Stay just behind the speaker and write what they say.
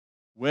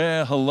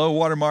Well, hello,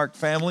 Watermark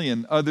family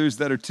and others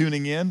that are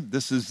tuning in.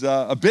 This is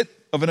a bit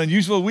of an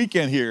unusual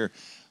weekend here.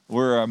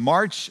 We're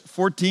March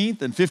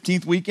 14th and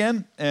 15th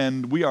weekend,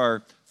 and we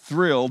are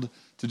thrilled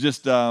to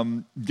just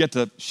get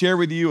to share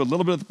with you a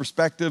little bit of the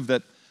perspective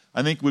that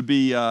I think would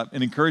be an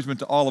encouragement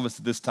to all of us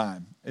at this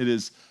time. It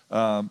is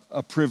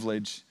a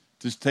privilege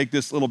to take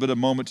this little bit of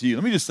moment to you.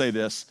 Let me just say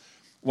this.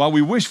 While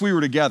we wish we were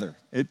together,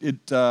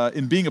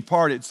 in being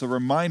apart, it's a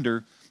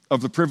reminder of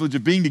the privilege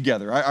of being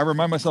together. I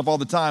remind myself all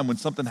the time when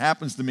something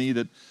happens to me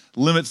that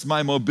limits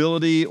my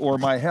mobility or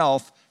my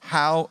health,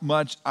 how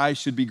much I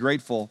should be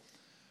grateful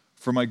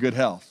for my good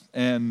health.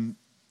 And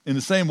in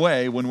the same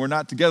way, when we're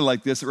not together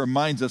like this, it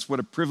reminds us what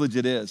a privilege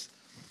it is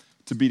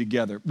to be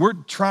together. We're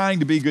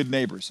trying to be good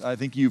neighbors. I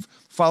think you've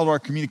followed our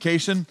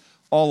communication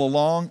all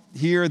along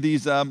here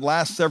these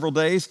last several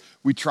days.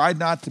 We tried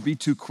not to be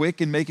too quick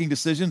in making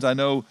decisions. I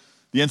know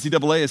the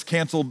NCAA has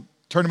canceled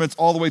tournaments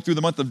all the way through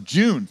the month of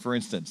June, for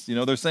instance. You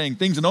know, they're saying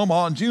things in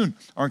Omaha in June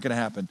aren't going to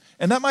happen.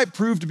 And that might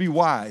prove to be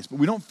wise, but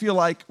we don't feel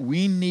like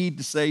we need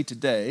to say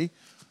today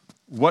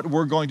what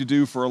we're going to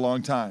do for a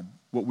long time.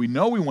 What we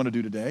know we want to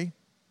do today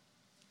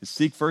is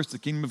seek first the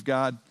kingdom of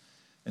God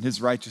and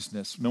his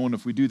righteousness, knowing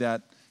if we do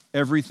that,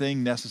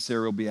 everything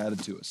necessary will be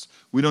added to us.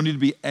 We don't need to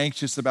be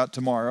anxious about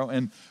tomorrow.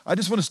 And I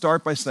just want to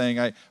start by saying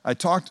I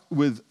talked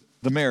with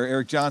the mayor,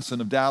 Eric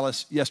Johnson of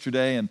Dallas,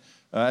 yesterday, and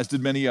as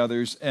did many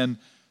others. And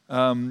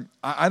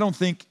I don't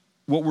think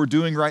what we're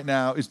doing right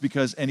now is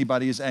because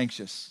anybody is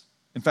anxious.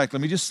 In fact,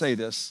 let me just say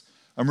this.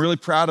 I'm really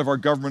proud of our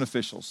government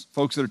officials,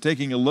 folks that are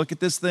taking a look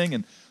at this thing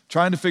and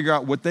trying to figure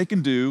out what they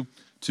can do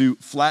to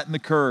flatten the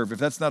curve. If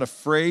that's not a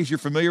phrase you're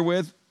familiar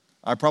with,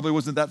 I probably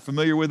wasn't that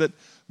familiar with it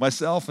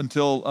myself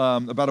until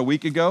about a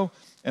week ago.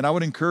 And I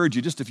would encourage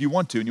you, just if you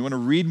want to, and you want to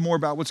read more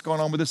about what's going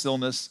on with this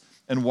illness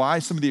and why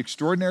some of the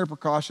extraordinary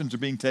precautions are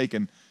being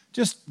taken,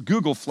 just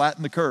Google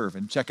flatten the curve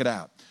and check it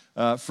out.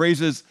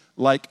 Phrases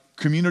like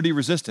community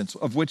resistance,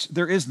 of which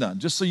there is none.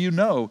 Just so you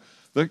know,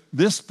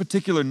 this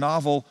particular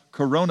novel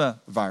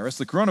coronavirus,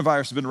 the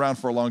coronavirus has been around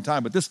for a long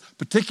time, but this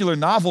particular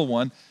novel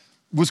one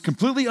was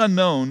completely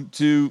unknown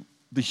to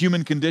the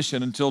human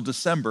condition until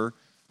December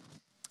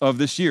of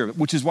this year,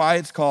 which is why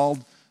it's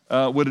called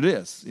what it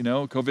is,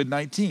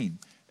 COVID-19.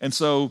 And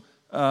so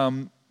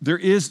there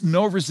is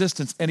no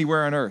resistance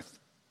anywhere on earth.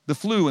 The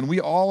flu, and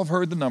we all have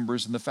heard the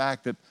numbers and the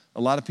fact that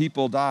a lot of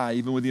people die,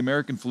 even with the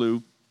American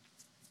flu,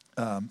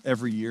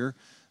 every year.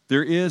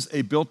 There is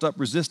a built-up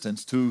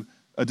resistance to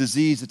a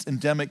disease that's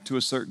endemic to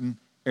a certain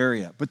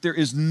area. But there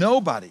is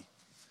nobody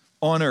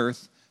on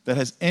earth that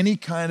has any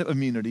kind of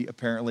immunity,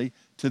 apparently,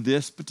 to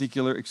this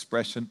particular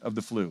expression of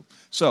the flu.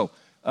 So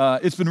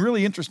it's been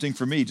really interesting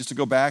for me just to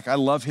go back. I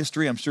love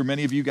history. I'm sure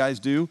many of you guys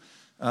do.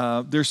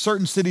 There's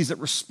certain cities that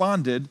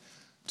responded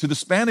to the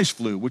Spanish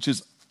flu, which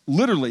is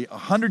literally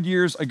 100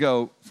 years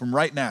ago from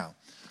right now.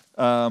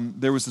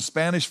 There was the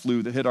Spanish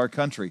flu that hit our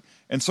country.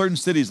 And certain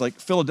cities like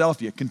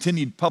Philadelphia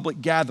continued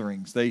public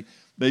gatherings. They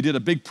did a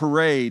big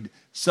parade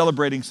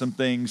celebrating some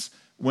things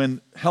when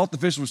health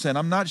officials were saying,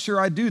 I'm not sure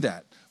I do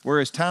that.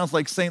 Whereas towns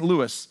like St.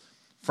 Louis,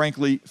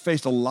 frankly,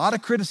 faced a lot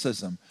of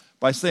criticism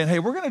by saying, hey,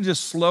 we're going to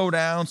just slow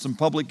down some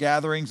public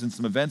gatherings and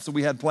some events that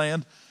we had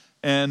planned.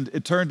 And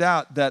it turned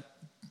out that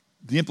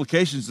the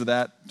implications of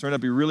that turned out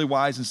to be really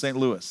wise in St.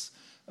 Louis.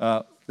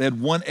 They had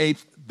 1/8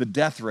 the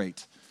death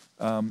rate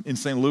in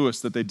St. Louis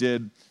that they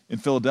did in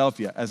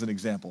Philadelphia, as an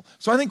example.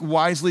 So I think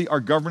wisely our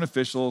government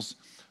officials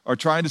are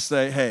trying to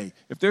say, hey,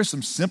 if there's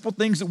some simple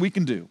things that we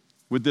can do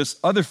with this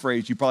other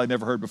phrase you probably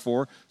never heard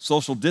before,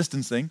 social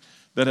distancing,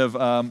 that have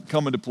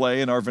come into play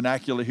in our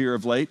vernacular here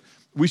of late,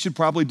 we should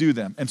probably do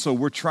them. And so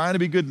we're trying to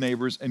be good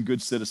neighbors and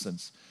good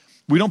citizens.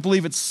 We don't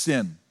believe it's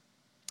sin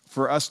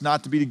for us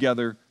not to be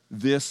together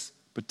this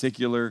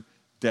particular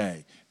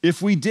day.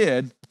 If we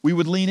did, we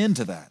would lean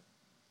into that.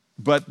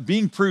 But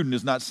being prudent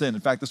is not sin.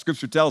 In fact, the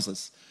scripture tells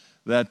us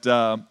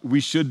that we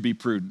should be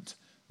prudent,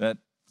 that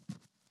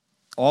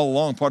all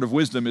along part of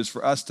wisdom is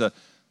for us to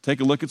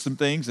take a look at some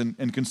things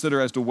and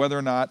consider as to whether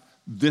or not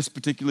this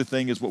particular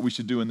thing is what we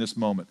should do in this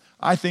moment.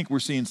 I think we're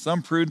seeing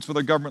some prudence with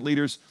our government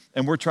leaders,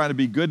 and we're trying to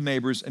be good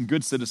neighbors and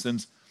good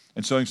citizens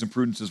and showing some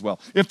prudence as well.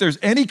 If there's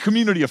any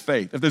community of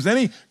faith, if there's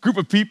any group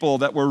of people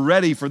that were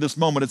ready for this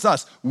moment, it's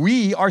us.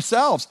 We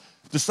ourselves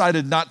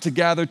decided not to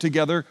gather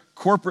together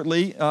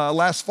corporately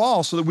last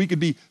fall so that we could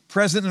be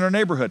present in our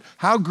neighborhood.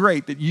 How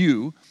great that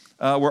you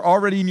were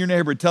already in your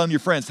neighborhood telling your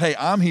friends, hey,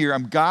 I'm here.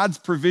 I'm God's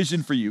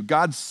provision for you,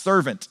 God's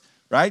servant,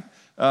 right?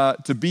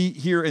 To be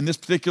here in this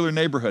particular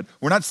neighborhood.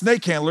 We're not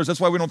snake handlers.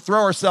 That's why we don't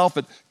throw ourselves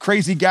at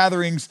crazy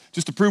gatherings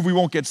just to prove we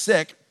won't get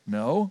sick.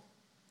 No,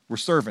 we're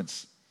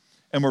servants.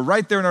 And we're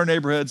right there in our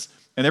neighborhoods,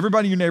 and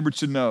everybody in your neighborhood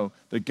should know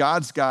that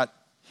God's got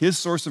his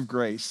source of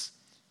grace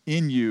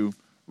in you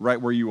right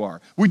where you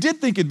are. We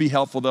did think it'd be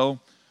helpful, though,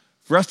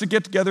 for us to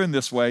get together in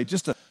this way,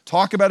 just to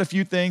talk about a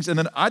few things, and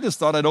then I just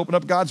thought I'd open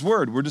up God's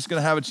Word. We're just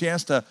going to have a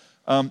chance to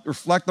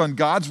reflect on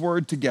God's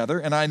Word together,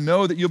 and I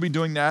know that you'll be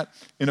doing that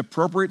in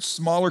appropriate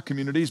smaller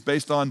communities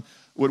based on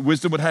what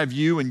wisdom would have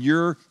you and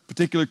your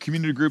particular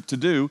community group to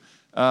do.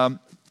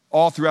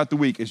 all throughout the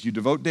week as you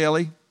devote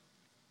daily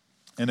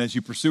and as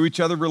you pursue each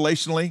other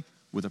relationally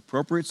with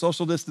appropriate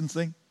social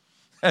distancing,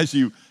 as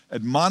you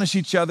admonish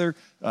each other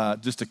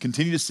just to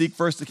continue to seek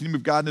first the kingdom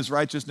of God and his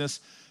righteousness,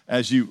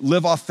 as you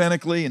live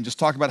authentically and just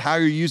talk about how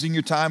you're using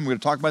your time. We're going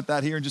to talk about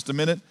that here in just a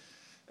minute.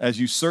 As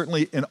you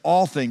certainly, in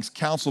all things,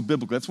 counsel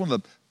biblically. That's one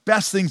of the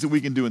best things that we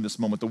can do in this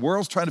moment. The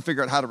world's trying to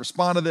figure out how to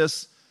respond to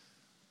this,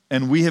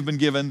 and we have been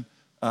given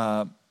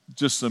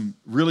just some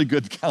really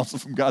good counsel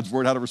from God's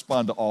word how to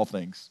respond to all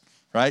things,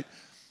 right?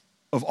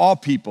 Of all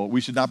people,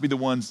 we should not be the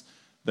ones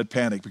that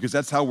panic, because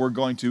that's how we're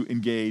going to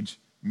engage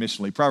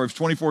missionally. Proverbs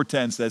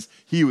 24:10 says,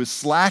 he who is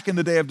slack in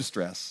the day of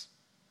distress,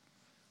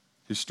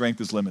 his strength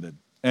is limited.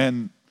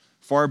 And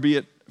far be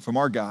it from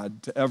our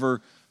God to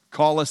ever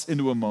call us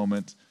into a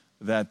moment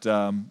that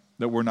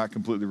we're not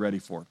completely ready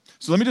for.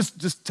 So let me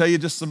just tell you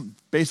just some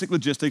basic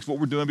logistics, what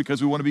we're doing,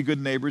 because we want to be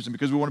good neighbors and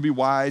because we want to be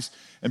wise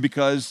and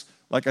because,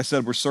 like I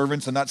said, we're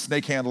servants and not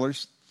snake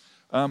handlers.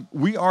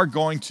 We are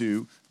going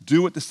to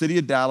do what the city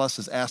of Dallas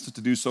has asked us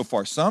to do so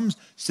far. Some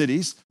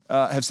cities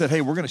have said,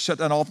 hey, we're going to shut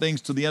down all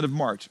things till the end of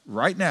March.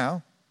 Right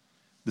now,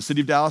 the city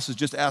of Dallas is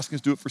just asking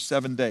us to do it for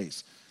 7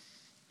 days.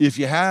 If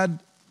you had,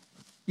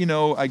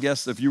 I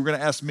guess if you were going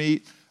to ask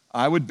me,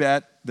 I would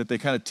bet that they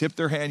kind of tipped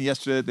their hand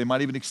yesterday. They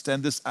might even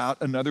extend this out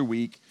another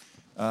week,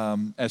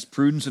 as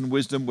prudence and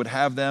wisdom would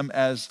have them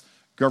as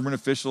government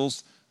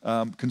officials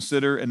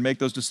consider and make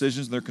those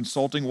decisions. They're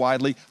consulting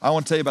widely. I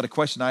want to tell you about a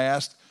question I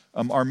asked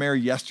our mayor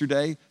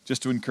yesterday,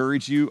 just to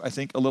encourage you, I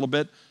think, a little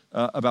bit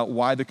about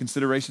why the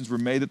considerations were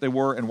made that they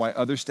were and why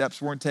other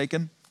steps weren't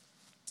taken.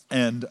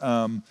 And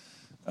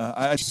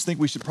I just think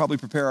we should probably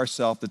prepare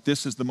ourselves that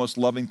this is the most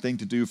loving thing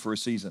to do for a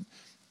season.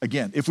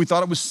 Again, if we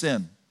thought it was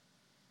sin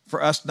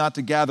for us not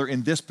to gather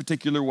in this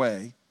particular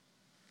way,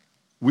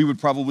 we would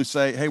probably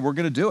say, hey, we're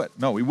going to do it.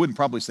 No, we wouldn't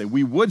probably say.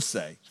 We would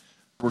say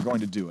we're going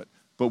to do it.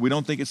 But we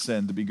don't think it's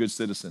sin to be good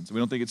citizens. We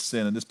don't think it's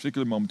sin in this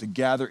particular moment to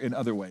gather in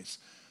other ways.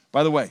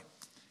 By the way,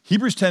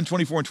 Hebrews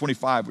 10:24 and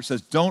 25, which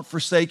says, don't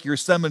forsake your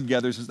assembling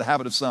together as the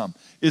habit of some,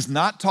 is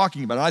not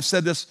talking about, and I've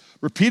said this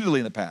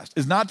repeatedly in the past,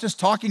 is not just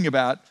talking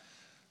about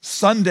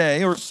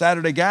Sunday or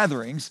Saturday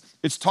gatherings.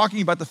 It's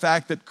talking about the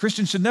fact that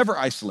Christians should never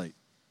isolate,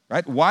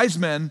 right? Wise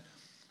men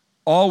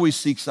always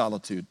seek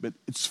solitude, but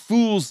it's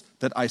fools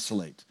that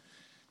isolate.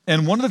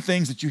 And one of the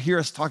things that you hear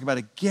us talk about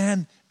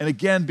again and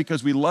again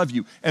because we love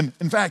you, and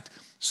in fact,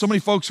 so many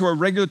folks who are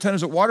regular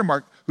attenders at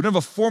Watermark who don't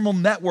have a formal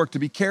network to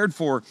be cared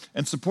for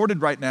and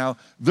supported right now,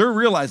 they're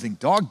realizing,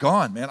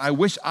 doggone, man, I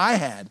wish I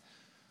had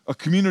a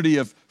community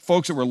of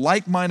folks that were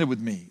like-minded with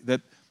me, that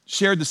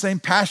shared the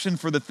same passion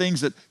for the things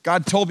that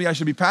God told me I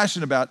should be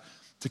passionate about,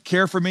 to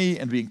care for me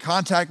and be in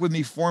contact with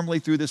me formally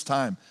through this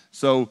time.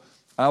 So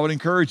I would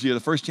encourage you,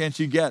 the first chance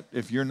you get,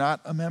 if you're not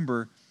a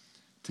member,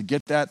 to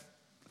get that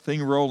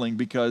thing rolling,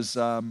 because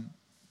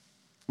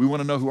we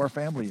want to know who our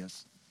family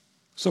is.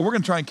 So we're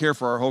going to try and care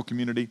for our whole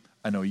community.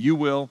 I know you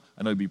will.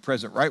 I know you'll be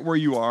present right where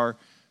you are,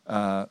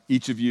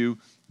 each of you.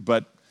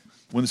 But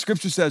when the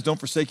scripture says don't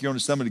forsake your own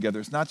assembly together,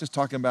 it's not just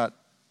talking about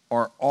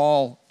our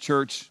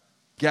all-church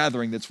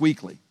gathering that's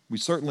weekly. We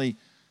certainly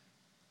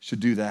should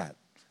do that.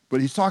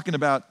 But he's talking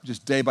about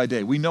just day by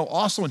day. We know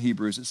also in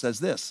Hebrews it says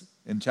this,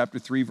 in chapter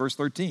 3, verse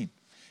 13.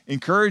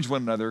 Encourage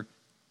one another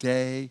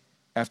day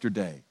after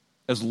day,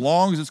 as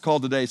long as it's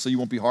called today, so you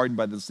won't be hardened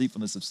by the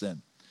deceitfulness of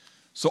sin.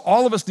 So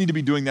all of us need to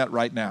be doing that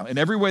right now in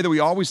every way that we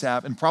always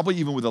have, and probably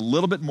even with a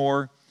little bit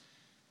more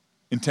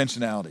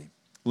intentionality.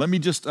 Let me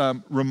just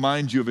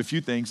remind you of a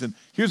few things. And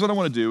here's what I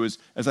want to do is,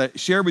 as I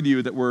share with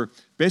you that we're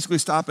basically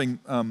stopping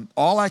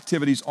all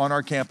activities on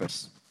our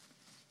campus.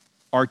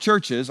 Our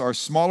churches, our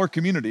smaller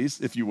communities,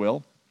 if you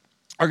will,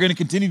 are going to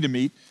continue to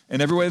meet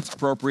in every way that's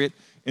appropriate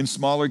in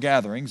smaller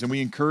gatherings, and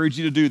we encourage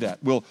you to do that.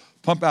 We'll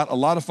pump out a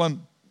lot of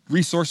fun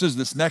resources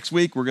this next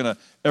week. We're going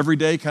to every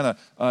day kind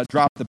of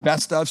drop the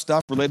best of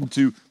stuff related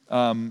to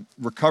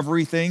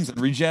recovery things and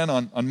regen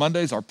on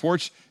Mondays. Our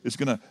porch is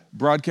going to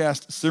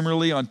broadcast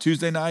similarly on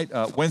Tuesday night.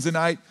 Wednesday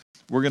night,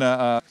 we're going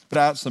to put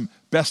out some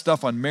best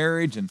stuff on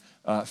marriage and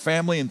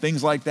family and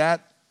things like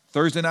that.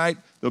 Thursday night,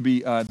 there'll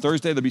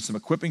be some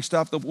equipping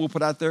stuff that we'll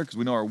put out there, because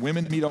we know our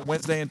women meet on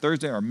Wednesday and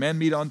Thursday, our men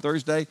meet on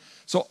Thursday.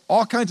 So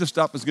all kinds of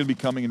stuff is going to be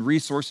coming, and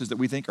resources that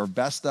we think are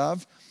best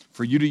of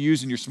for you to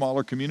use in your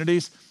smaller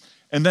communities.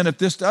 And then if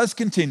this does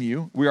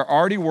continue, we are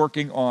already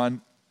working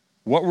on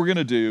what we're going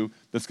to do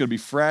that's going to be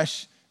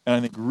fresh and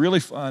I think really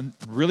fun,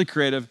 really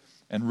creative,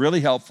 and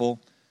really helpful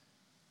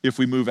if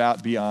we move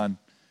out beyond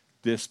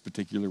this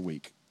particular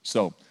week.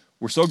 So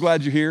we're so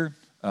glad you're here.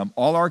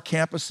 All our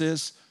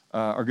campuses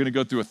are going to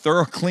go through a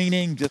thorough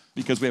cleaning just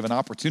because we have an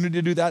opportunity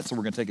to do that, so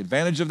we're going to take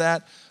advantage of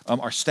that.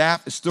 Our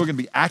staff is still going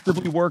to be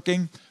actively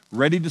working,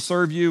 ready to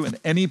serve you in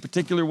any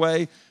particular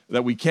way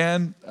that we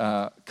can,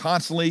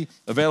 constantly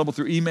available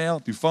through email,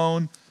 through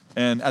phone,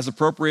 and as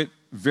appropriate,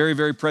 very,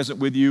 very present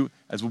with you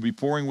as we'll be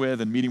pouring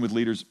with and meeting with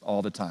leaders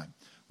all the time.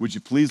 Would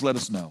you please let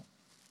us know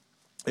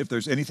if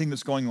there's anything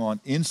that's going on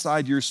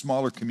inside your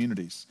smaller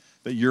communities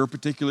that your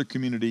particular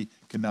community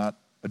cannot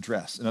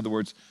address? In other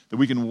words, that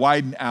we can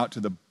widen out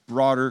to the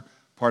broader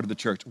part of the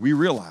church. We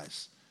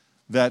realize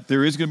that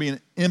there is going to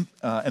be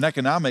an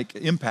economic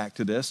impact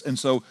to this. And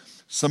so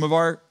some of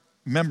our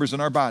members in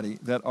our body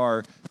that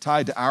are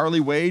tied to hourly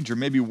wage or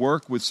maybe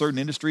work with certain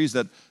industries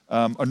that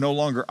are no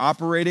longer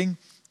operating,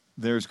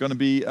 there's going to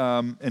be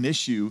an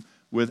issue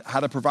with how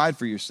to provide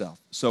for yourself.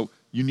 So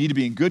you need to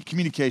be in good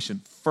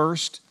communication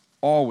first,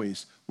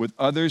 always, with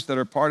others that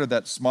are part of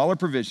that smaller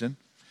provision,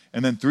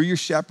 and then through your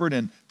shepherd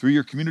and through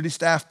your community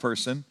staff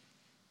person,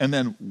 and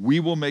then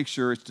we will make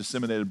sure it's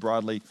disseminated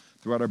broadly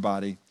throughout our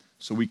body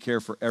so we care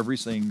for every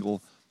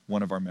single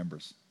one of our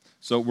members.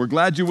 So we're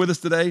glad you're with us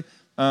today.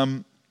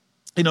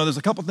 There's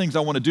a couple things I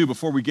want to do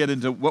before we get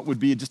into what would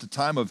be just a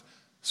time of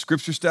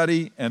scripture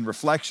study and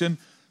reflection.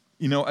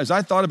 As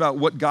I thought about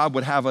what God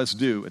would have us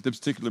do at this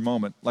particular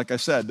moment, like I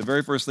said, the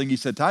very first thing he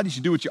said, Todd, you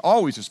should do what you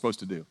always are supposed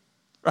to do,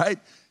 right?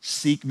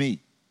 Seek me.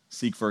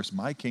 Seek first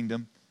my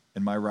kingdom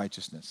and my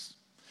righteousness.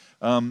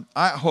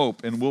 I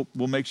hope, and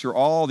we'll make sure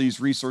all these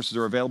resources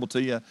are available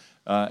to you,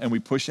 and we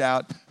push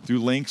out through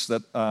links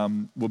that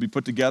will be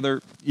put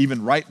together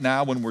even right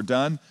now when we're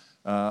done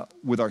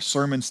with our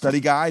sermon study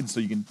guide.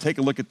 So you can take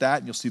a look at that,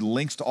 and you'll see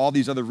links to all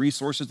these other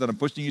resources that I'm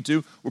pushing you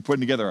to. We're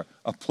putting together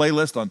a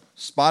playlist on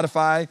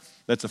Spotify.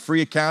 That's a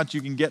free account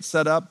you can get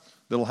set up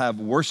that'll have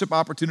worship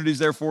opportunities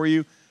there for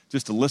you,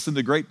 just to listen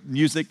to great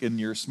music in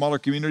your smaller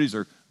communities,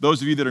 or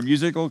those of you that are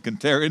musical can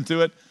tear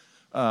into it.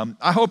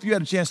 I hope you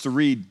had a chance to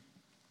read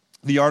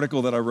the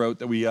article that I wrote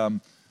that we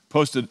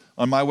posted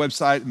on my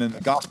website, and then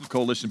the Gospel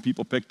Coalition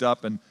people picked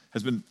up and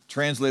has been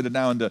translated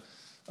now into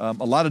a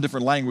lot of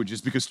different languages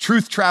because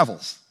truth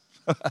travels.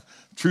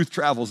 Truth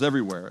travels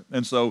everywhere.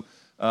 And so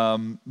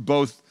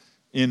both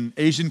in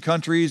Asian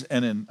countries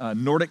and in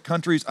Nordic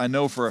countries, I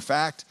know for a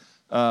fact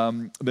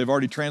they've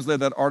already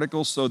translated that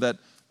article so that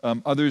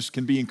others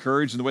can be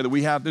encouraged in the way that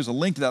we have. There's a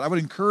link to that. I would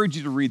encourage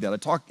you to read that. I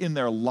talk in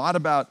there a lot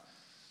about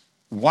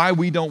why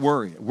we don't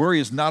worry. Worry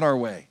is not our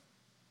way.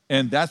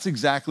 And that's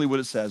exactly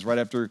what it says right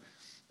after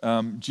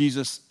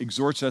Jesus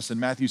exhorts us in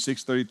Matthew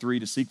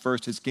 6:33 to seek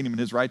first his kingdom and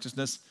his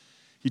righteousness.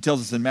 He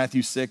tells us in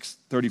Matthew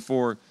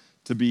 6:34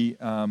 to be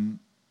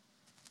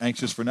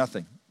anxious for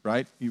nothing,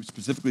 right? He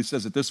specifically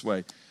says it this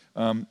way.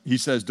 He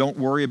says, don't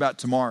worry about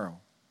tomorrow,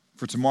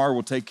 for tomorrow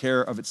will take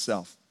care of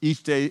itself.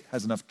 Each day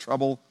has enough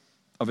trouble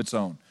of its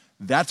own.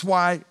 That's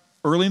why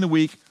early in the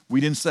week,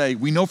 we didn't say,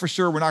 we know for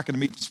sure we're not going to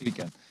meet this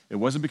weekend. It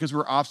wasn't because we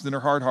were obstinate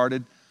or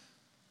hard-hearted.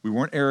 We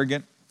weren't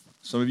arrogant.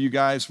 Some of you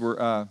guys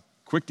were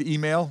quick to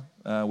email.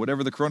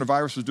 Whatever the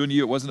coronavirus was doing to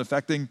you, it wasn't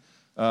affecting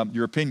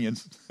your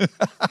opinions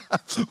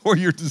or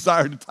your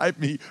desire to type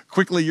me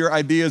quickly your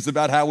ideas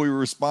about how we were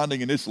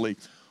responding initially.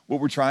 What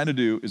we're trying to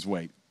do is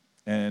wait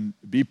and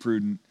be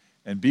prudent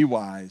and be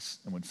wise.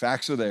 And when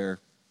facts are there,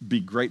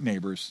 be great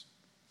neighbors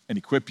and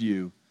equip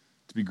you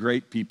to be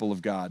great people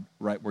of God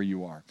right where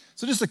you are.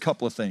 So just a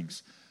couple of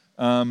things.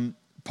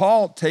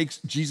 Paul takes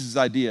Jesus'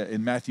 idea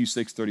in Matthew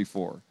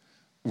 6:34,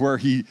 where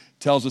he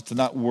tells us to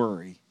not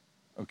worry,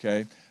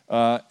 okay?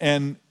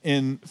 And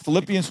in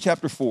Philippians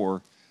chapter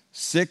 4,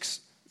 6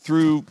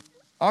 through,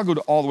 I'll go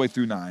all the way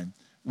through 9.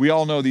 We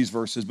all know these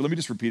verses, but let me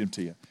just repeat them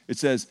to you. It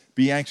says,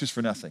 be anxious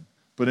for nothing,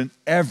 but in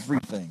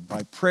everything,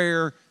 by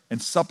prayer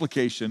and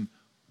supplication,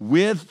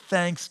 with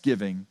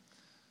thanksgiving,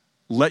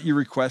 let your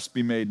requests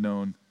be made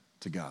known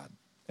to God.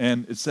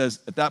 And it says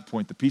at that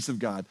point, the peace of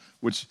God,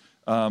 which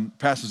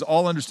passes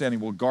all understanding,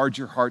 will guard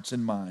your hearts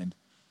and mind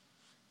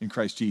in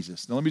Christ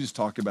Jesus. Now, let me just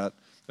talk about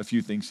a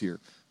few things here.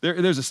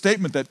 There's a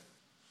statement that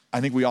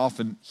I think we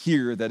often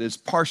hear that is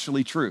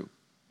partially true,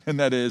 and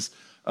that is,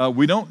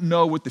 we don't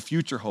know what the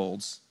future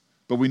holds,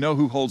 but we know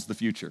who holds the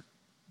future.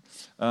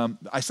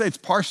 I say it's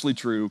partially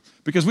true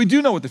because we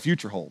do know what the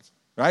future holds,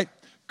 right?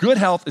 Good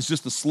health is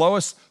just the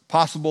slowest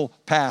possible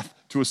path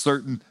to a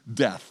certain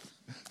death.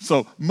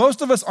 So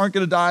most of us aren't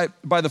going to die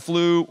by the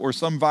flu or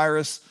some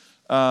virus.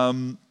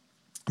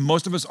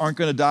 Most of us aren't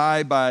going to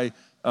die by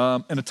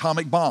an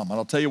atomic bomb. And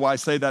I'll tell you why I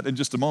say that in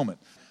just a moment.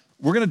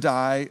 We're going to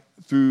die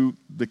through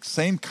the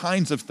same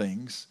kinds of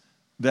things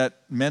that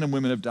men and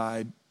women have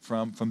died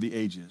from the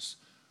ages.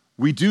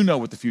 We do know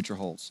what the future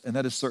holds, and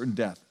that is certain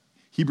death.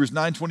 Hebrews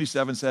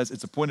 9:27 says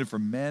it's appointed for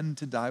men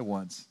to die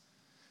once,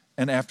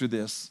 and after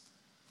this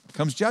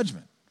comes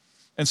judgment.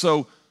 And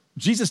so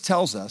Jesus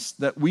tells us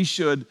that we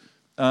should,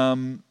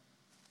 through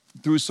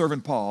his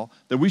servant Paul,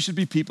 that we should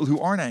be people who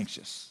aren't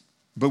anxious,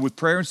 but with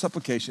prayer and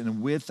supplication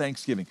and with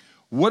thanksgiving.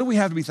 What do we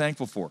have to be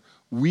thankful for?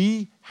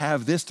 We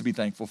have this to be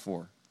thankful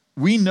for.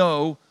 We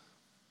know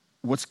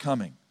what's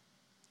coming.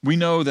 We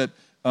know that,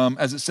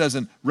 as it says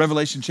in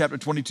Revelation chapter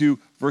 22,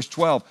 verse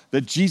 12,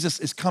 that Jesus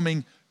is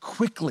coming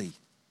quickly,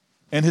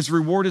 and his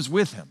reward is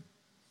with him.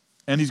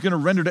 And he's going to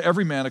render to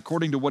every man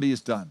according to what he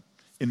has done.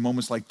 In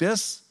moments like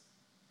this,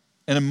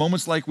 and in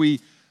moments like we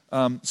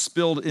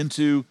spilled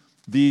into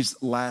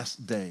these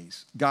last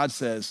days, God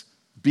says,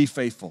 be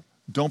faithful.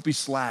 Don't be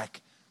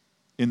slack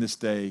in this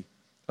day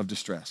of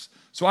distress.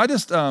 So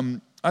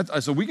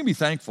so we can be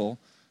thankful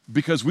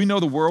because we know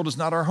the world is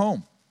not our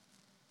home.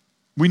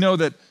 We know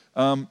that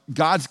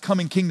God's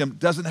coming kingdom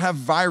doesn't have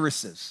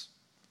viruses,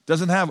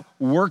 doesn't have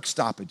work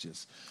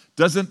stoppages,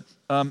 doesn't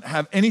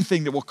have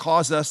anything that will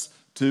cause us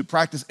to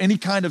practice any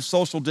kind of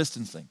social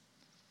distancing.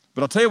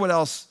 But I'll tell you what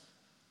else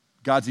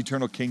God's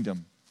eternal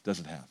kingdom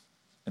doesn't have.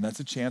 And that's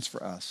a chance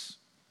for us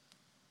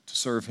to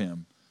serve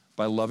him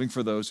by loving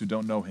for those who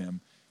don't know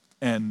him.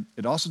 And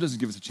it also doesn't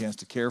give us a chance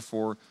to care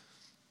for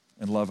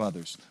and love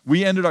others.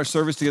 We ended our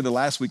service together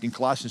last week in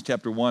Colossians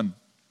chapter 1,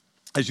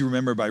 as you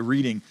remember, by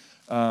reading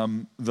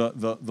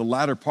the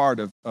latter part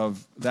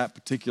of that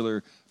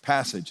particular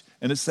passage.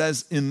 And it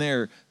says in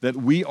there that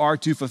we are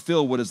to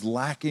fulfill what is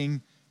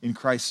lacking in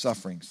Christ's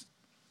sufferings.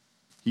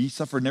 He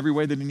suffered in every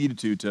way that he needed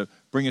to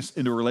bring us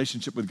into a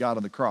relationship with God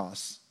on the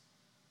cross.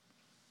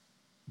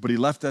 But he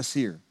left us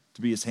here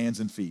to be his hands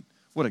and feet.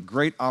 What a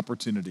great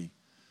opportunity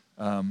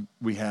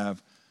we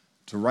have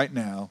to right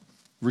now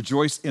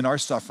rejoice in our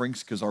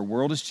sufferings because our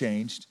world has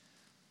changed.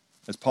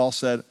 As Paul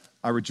said,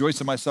 I rejoice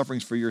in my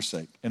sufferings for your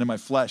sake. And in my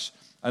flesh,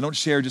 I don't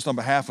share just on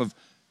behalf of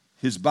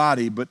his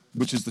body, but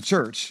which is the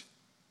church.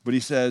 But he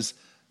says,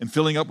 in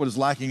filling up what is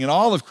lacking in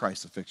all of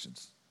Christ's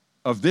afflictions,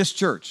 of this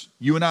church,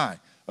 you and I,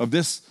 of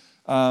this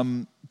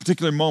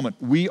particular moment,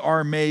 we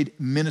are made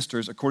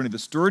ministers according to the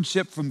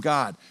stewardship from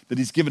God that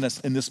he's given us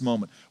in this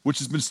moment, which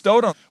has been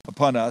bestowed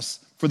upon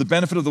us for the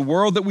benefit of the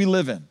world that we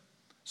live in,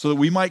 so that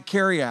we might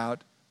carry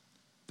out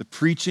the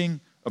preaching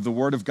of the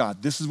word of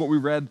God. This is what we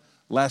read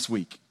last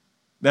week.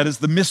 That is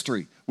the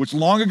mystery, which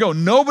long ago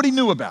nobody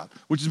knew about,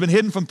 which has been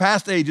hidden from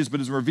past ages,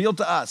 but is revealed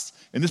to us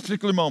in this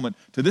particular moment,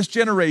 to this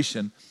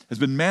generation, has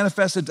been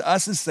manifested to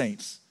us as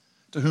saints,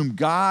 to whom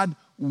God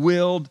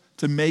willed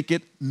to make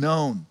it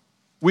known.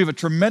 We have a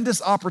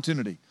tremendous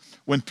opportunity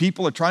when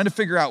people are trying to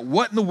figure out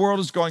what in the world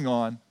is going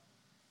on,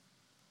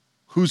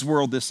 whose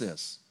world this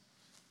is,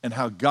 and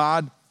how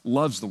God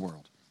loves the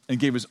world and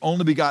gave his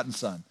only begotten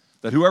Son,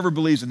 that whoever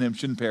believes in him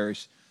shouldn't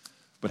perish,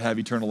 but have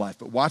eternal life.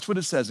 But watch what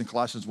it says in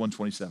Colossians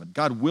 1:27.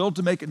 God willed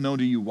to make it known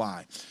to you.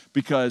 Why?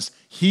 Because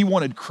he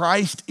wanted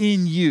Christ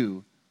in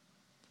you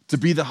to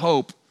be the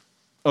hope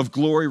of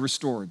glory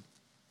restored.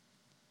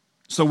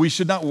 So we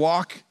should not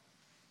walk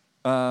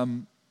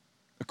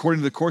according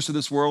to the course of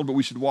this world, but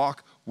we should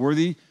walk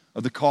worthy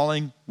of the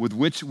calling with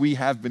which we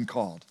have been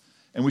called.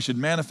 And we should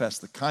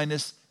manifest the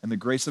kindness and the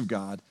grace of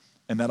God.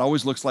 And that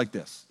always looks like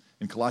this.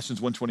 In Colossians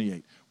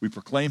 1:28, we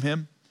proclaim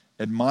him,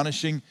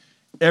 admonishing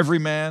every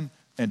man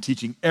and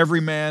teaching every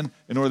man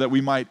in order that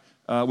we might,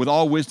 with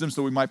all wisdom,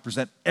 so we might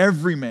present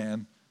every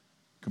man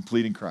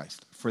complete in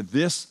Christ. For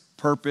this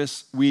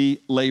purpose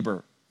we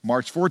labor.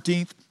 March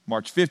 14th,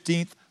 March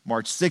 15th,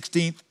 March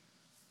 16th,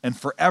 and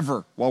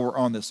forever while we're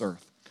on this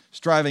earth.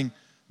 Striving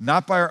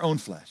not by our own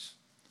flesh,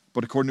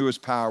 but according to his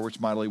power which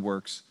mightily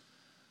works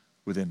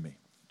within me.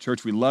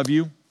 Church, we love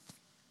you.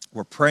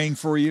 We're praying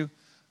for you.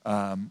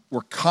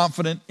 We're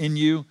confident in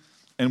you.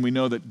 And we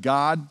know that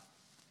God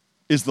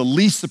is the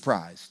least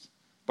surprised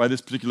by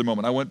this particular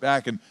moment. I went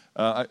back and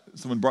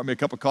someone brought me a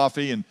cup of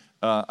coffee, and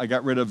I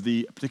got rid of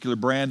the particular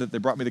brand that they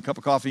brought me the cup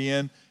of coffee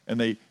in, and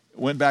they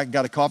went back and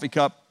got a coffee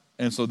cup.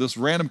 And so this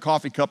random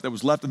coffee cup that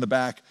was left in the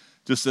back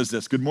just says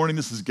this: "Good morning,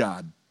 this is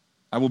God.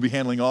 I will be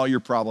handling all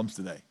your problems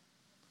today."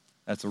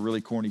 That's a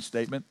really corny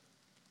statement.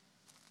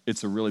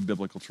 It's a really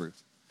biblical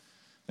truth.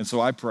 And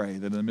so I pray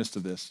that in the midst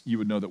of this, you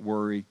would know that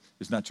worry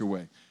is not your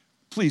way.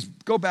 Please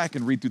go back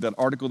and read through that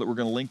article that we're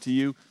going to link to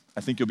you.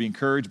 I think you'll be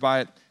encouraged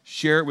by it.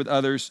 Share it with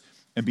others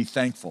and be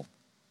thankful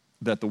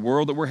that the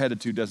world that we're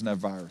headed to doesn't have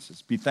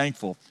viruses. Be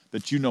thankful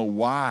that you know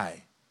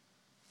why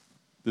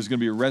there's going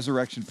to be a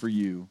resurrection for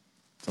you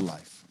to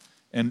life.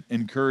 And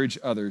encourage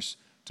others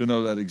to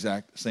know that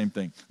exact same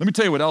thing. Let me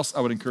tell you what else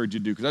I would encourage you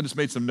to do, because I just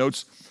made some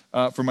notes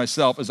for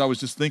myself as I was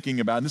just thinking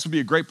about, and this would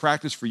be a great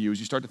practice for you as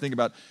you start to think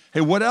about,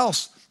 hey, what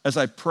else as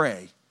I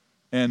pray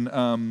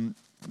and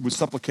with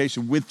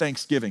supplication, with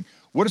thanksgiving,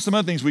 what are some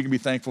other things we can be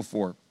thankful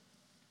for?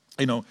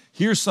 You know,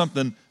 here's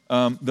something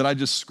that I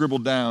just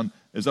scribbled down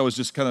as I was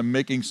just kind of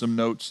making some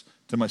notes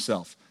to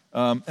myself.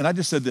 And I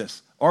just said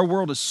this: our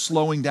world is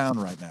slowing down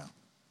right now.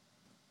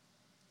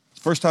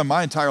 It's the first time in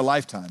my entire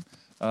lifetime,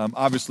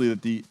 obviously,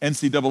 that the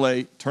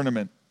NCAA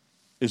tournament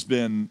has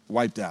been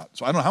wiped out.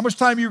 So I don't know how much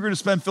time you're going to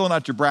spend filling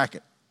out your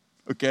bracket,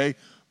 okay?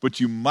 But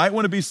you might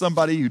want to be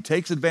somebody who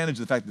takes advantage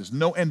of the fact that there's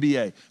no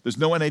NBA, there's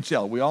no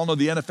NHL. We all know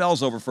the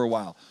NFL's over for a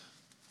while.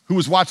 Who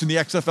was watching the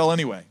XFL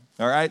anyway,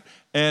 all right?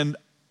 And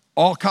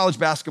all college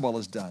basketball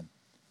is done.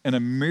 And a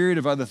myriad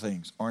of other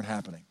things aren't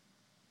happening.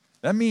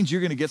 That means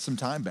you're going to get some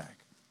time back,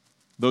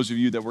 those of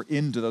you that were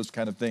into those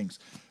kind of things.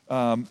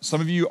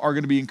 Some of you are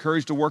going to be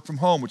encouraged to work from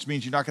home, which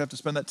means you're not going to have to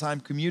spend that time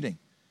commuting.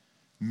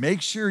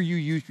 Make sure you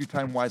use your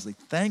time wisely.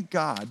 Thank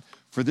God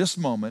for this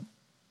moment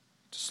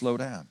to slow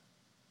down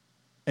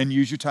and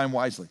use your time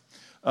wisely.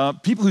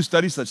 People who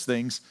study such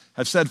things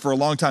have said for a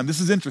long time,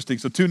 this is interesting,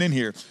 so tune in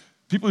here.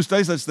 People who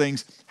study such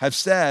things have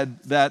said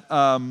that,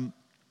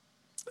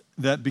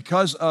 that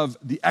because of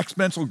the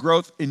exponential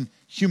growth in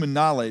human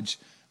knowledge,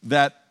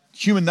 that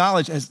human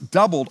knowledge has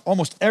doubled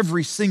almost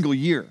every single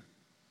year.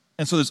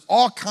 And so there's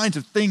all kinds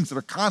of things that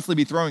are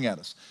constantly be throwing at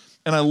us.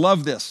 And I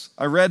love this.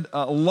 I read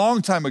a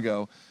long time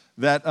ago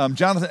that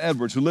Jonathan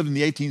Edwards, who lived in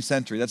the 18th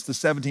century, that's the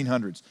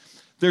 1700s,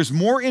 there's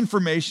more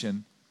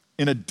information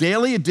in a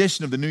daily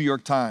edition of the New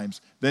York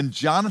Times than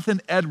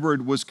Jonathan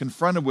Edward was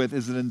confronted with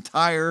his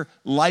entire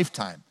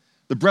lifetime.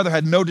 The brother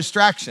had no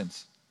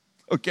distractions,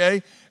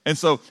 okay? And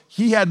so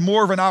he had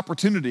more of an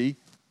opportunity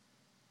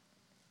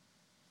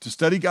to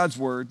study God's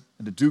word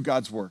and to do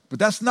God's work. But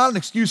that's not an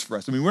excuse for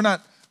us. I mean, we're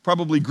not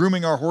probably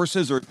grooming our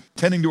horses or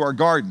tending to our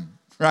garden,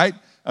 right?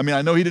 I mean,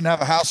 I know he didn't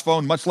have a house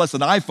phone, much less an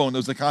iPhone that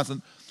was a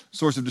constant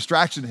source of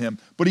distraction to him,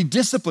 but he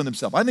disciplined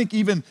himself. I think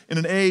even in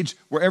an age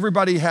where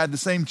everybody had the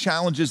same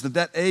challenges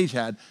that age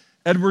had,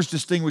 Edwards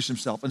distinguished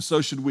himself, and so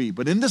should we.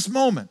 But in this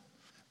moment,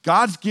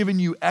 God's given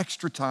you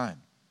extra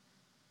time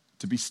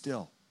to be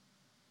still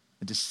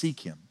and to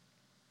seek him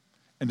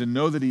and to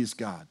know that he is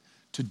God,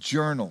 to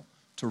journal,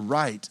 to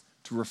write,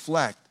 to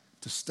reflect,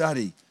 to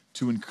study,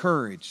 to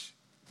encourage,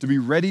 to be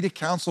ready to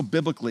counsel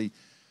biblically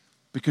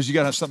because you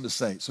got to have something to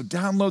say. So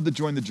download the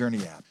Join the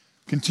Journey app.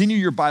 Continue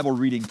your Bible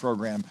reading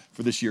program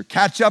for this year.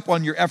 Catch up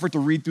on your effort to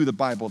read through the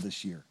Bible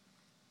this year,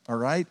 all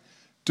right?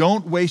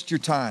 Don't waste your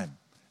time.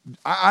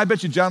 I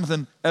bet you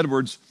Jonathan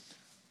Edwards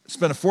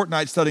spent a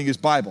fortnight studying his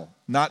Bible,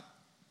 not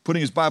putting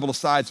his Bible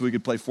aside so he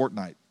could play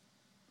Fortnite.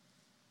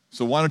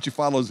 So why don't you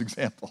follow his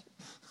example,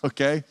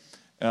 okay?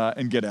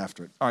 And get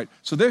after it. All right,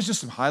 so there's just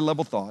some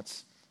high-level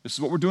thoughts. This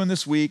is what we're doing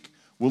this week.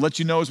 We'll let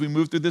you know as we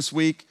move through this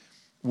week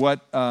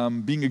what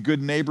being a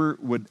good neighbor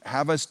would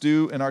have us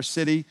do in our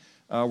city.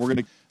 We're going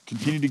to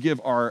continue to give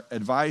our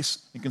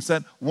advice and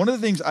consent. One of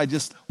the things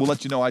will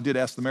let you know, I did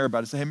ask the mayor about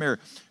it. I said, hey, Mayor,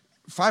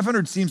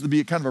 500 seems to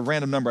be kind of a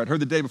random number. I'd heard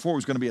the day before it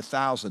was going to be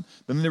 1,000.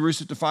 Then they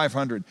reduced it to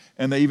 500,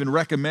 and they even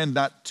recommend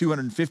not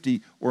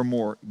 250 or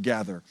more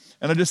gather.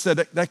 And I just said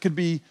that could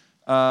be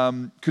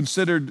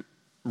considered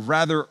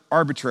rather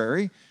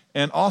arbitrary.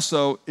 And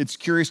also, it's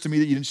curious to me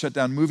that you didn't shut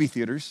down movie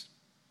theaters,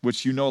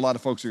 which you know a lot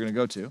of folks are going to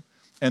go to,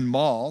 and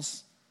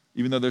malls,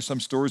 even though there's some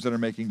stores that are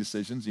making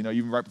decisions. You know,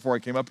 even right before I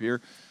came up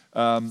here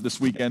this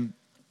weekend,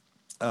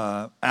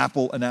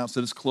 Apple announced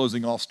that it's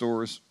closing all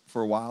stores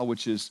for a while,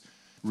 which is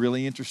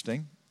really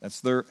interesting. That's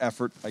their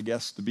effort, I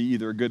guess, to be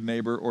either a good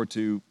neighbor or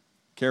to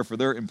care for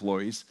their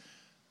employees.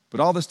 But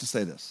all this to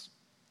say this.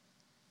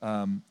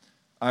 I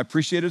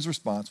appreciate his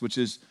response, which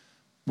is,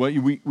 well,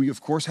 we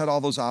of course had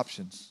all those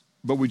options,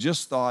 but we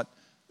just thought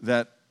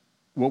that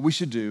what we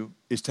should do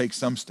is take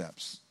some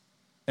steps.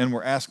 And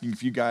we're asking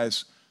if you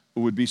guys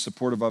would be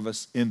supportive of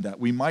us in that.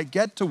 We might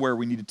get to where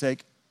we need to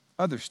take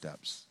other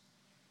steps.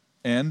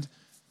 And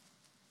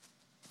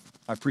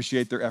I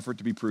appreciate their effort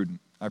to be prudent.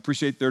 I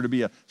appreciate there to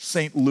be a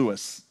St.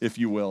 Louis, if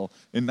you will,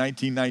 in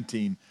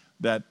 1919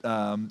 that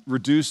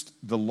reduced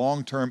the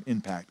long-term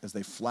impact as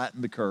they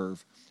flattened the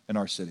curve in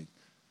our city.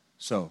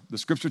 So the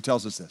scripture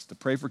tells us this, to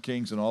pray for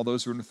kings and all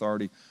those who are in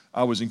authority.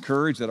 I was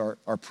encouraged that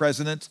our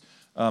president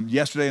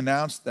yesterday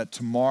announced that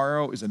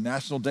tomorrow is a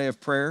national day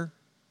of prayer,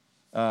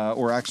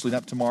 or actually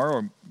not tomorrow,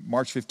 or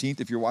March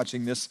 15th, if you're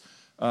watching this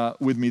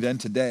with me then,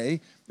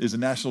 today is a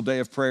national day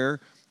of prayer.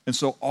 And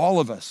so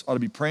all of us ought to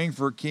be praying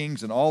for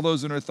kings and all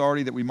those in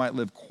authority that we might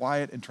live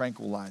quiet and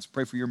tranquil lives.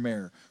 Pray for your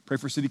mayor. Pray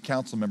for city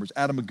council members.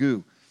 Adam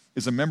Magoo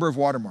is a member of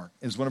Watermark,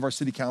 is one of our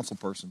city council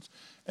persons,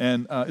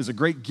 and is a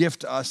great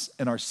gift to us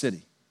and our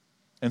city.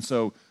 And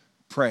so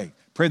pray.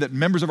 Pray that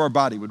members of our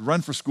body would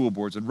run for school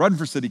boards and run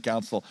for city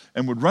council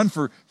and would run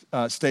for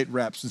state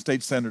reps and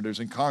state senators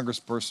and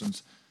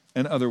congresspersons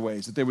and other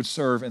ways, that they would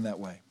serve in that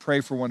way.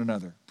 Pray for one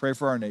another. Pray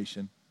for our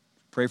nation.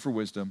 Pray for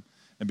wisdom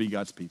and be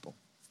God's people.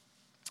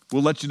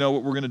 We'll let you know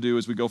what we're going to do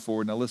as we go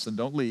forward. Now listen,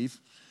 don't leave,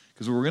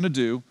 because what we're going to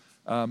do,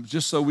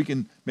 just so we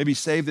can maybe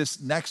save this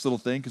next little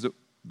thing, because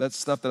that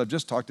stuff that I've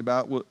just talked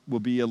about will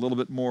be a little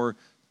bit more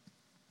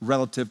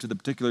relative to the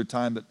particular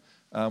time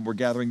that we're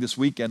gathering this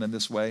weekend in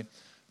this way.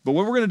 But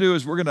what we're going to do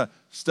is we're going to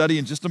study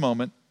in just a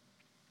moment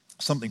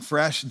something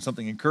fresh and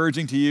something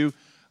encouraging to you.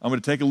 I'm going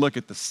to take a look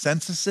at the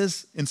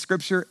censuses in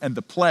Scripture and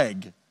the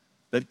plague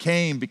that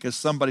came because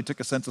somebody took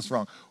a census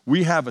wrong.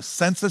 We have a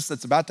census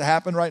that's about to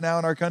happen right now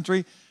in our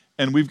country,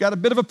 and we've got a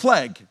bit of a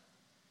plague.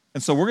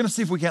 And so we're going to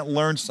see if we can't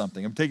learn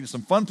something. I'm taking you to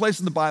some fun place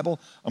in the Bible.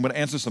 I'm going to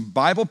answer some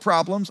Bible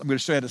problems. I'm going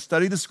to show you how to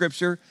study the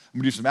Scripture. I'm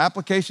going to do some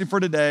application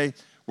for today.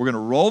 We're going to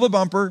roll the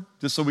bumper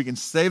just so we can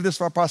save this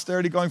for our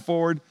posterity going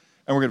forward.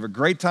 And we're going to have a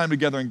great time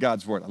together in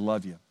God's Word. I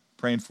love you.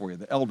 Praying for you.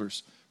 The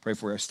elders pray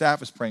for you. Our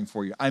staff is praying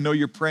for you. I know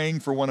you're praying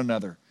for one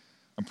another.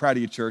 I'm proud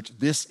of you, church.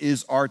 This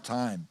is our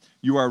time.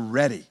 You are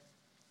ready.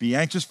 Be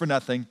anxious for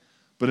nothing,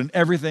 but in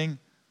everything,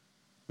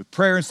 with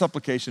prayer and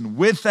supplication,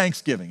 with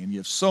thanksgiving. And you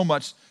have so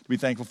much to be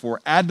thankful for.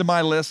 Add to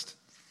my list,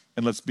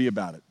 and let's be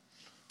about it.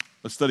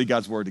 Let's study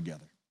God's Word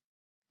together.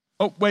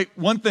 Oh, wait,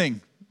 one thing.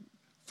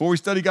 Before we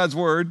study God's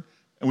Word,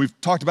 and we've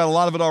talked about a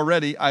lot of it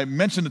already, I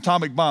mentioned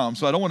atomic bombs,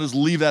 so I don't want to just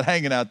leave that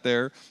hanging out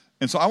there.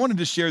 And so I wanted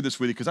to share this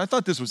with you because I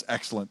thought this was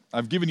excellent.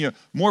 I've given you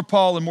more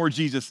Paul and more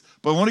Jesus,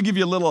 but I want to give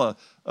you a little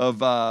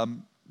of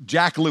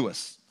Jack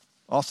Lewis,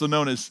 also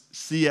known as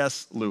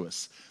C.S.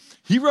 Lewis.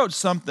 He wrote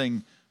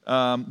something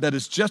that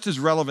is just as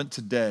relevant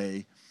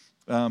today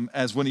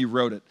as when he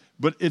wrote it.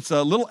 But it's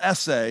a little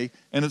essay,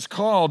 and it's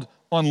called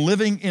On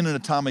Living in an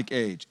Atomic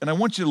Age. And I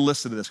want you to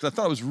listen to this because I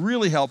thought it was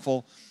really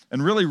helpful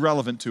and really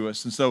relevant to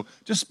us. And so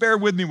just bear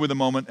with me with a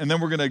moment, and then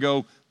we're going to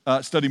go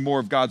study more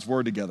of God's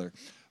word together.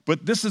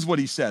 But this is what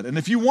he said. And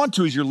if you want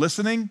to, as you're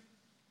listening,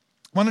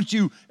 why don't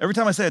you, every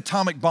time I say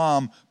atomic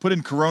bomb, put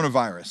in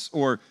coronavirus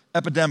or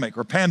epidemic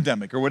or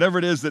pandemic or whatever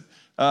it is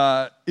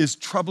that is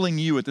troubling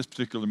you at this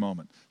particular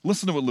moment.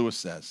 Listen to what Lewis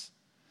says.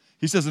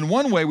 He says, in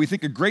one way, we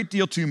think a great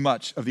deal too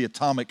much of the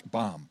atomic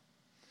bomb.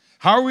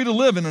 How are we to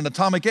live in an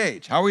atomic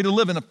age? How are we to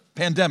live in a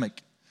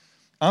pandemic?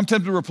 I'm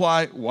tempted to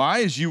reply,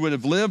 why, as you would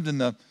have lived in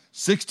the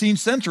 16th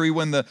century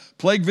when the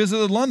plague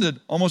visited London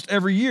almost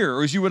every year,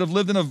 or as you would have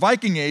lived in a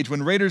Viking age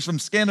when raiders from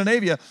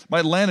Scandinavia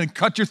might land and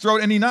cut your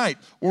throat any night,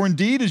 or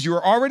indeed as you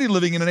are already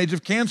living in an age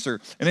of cancer,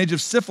 an age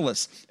of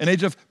syphilis, an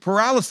age of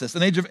paralysis,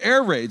 an age of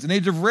air raids, an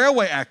age of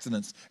railway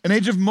accidents, an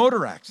age of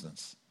motor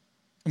accidents.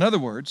 In other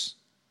words,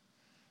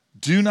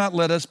 do not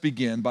let us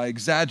begin by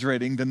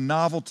exaggerating the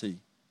novelty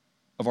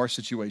of our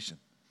situation.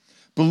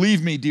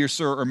 Believe me, dear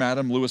sir or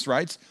madam, Lewis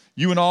writes,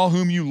 you and all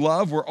whom you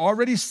love were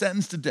already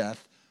sentenced to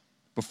death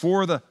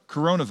before the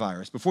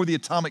coronavirus, before the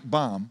atomic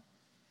bomb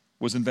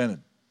was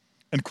invented.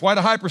 And quite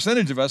a high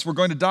percentage of us were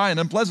going to die in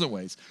unpleasant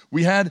ways.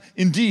 We had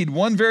indeed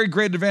one very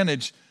great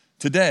advantage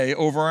today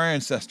over our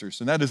ancestors,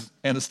 and that is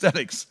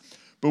anesthetics.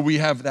 But we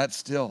have that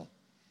still.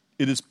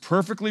 It is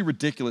perfectly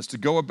ridiculous to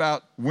go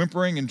about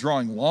whimpering and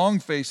drawing long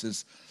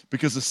faces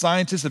because the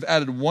scientists have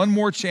added one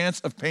more chance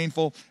of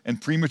painful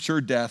and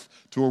premature death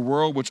to a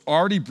world which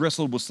already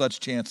bristled with such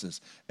chances,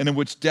 and in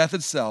which death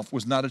itself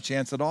was not a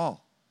chance at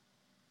all,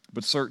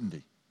 but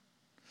certainty.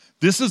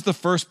 This is the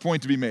first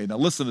point to be made. Now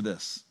listen to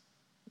this.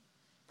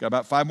 Got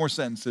about 5 more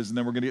sentences, and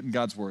then we're going to get in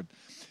God's word.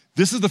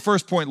 This is the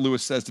first point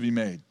Lewis says to be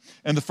made.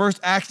 And the first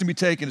action to be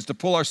taken is to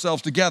pull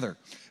ourselves together.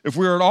 If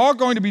we are at all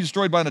going to be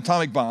destroyed by an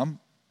atomic bomb,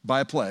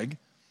 by a plague,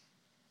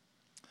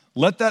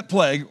 let that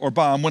plague or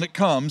bomb, when it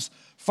comes,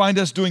 find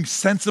us doing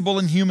sensible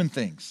and human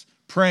things.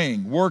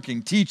 Praying,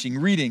 working, teaching,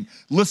 reading,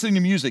 listening to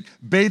music,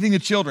 bathing the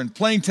children,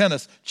 playing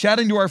tennis,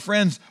 chatting to our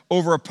friends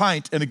over a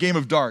pint and a game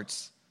of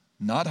darts.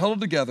 Not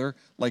huddled together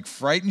like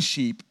frightened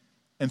sheep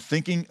and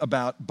thinking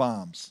about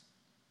bombs.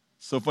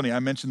 So funny, I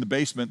mentioned the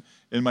basement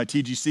in my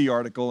TGC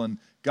article, and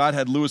God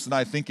had Lewis and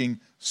I thinking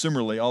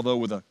similarly, although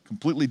with a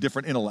completely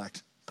different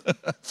intellect.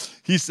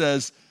 He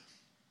says,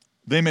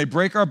 they may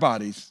break our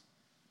bodies,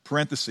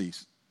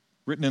 parentheses,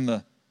 written in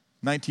the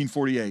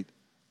 1948,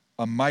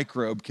 a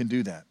microbe can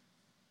do that,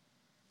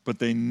 but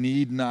they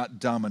need not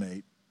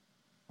dominate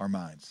our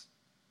minds.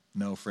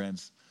 No,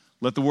 friends,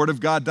 let the word of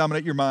God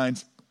dominate your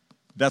minds.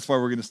 That's why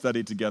we're going to study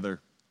it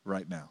together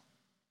right now.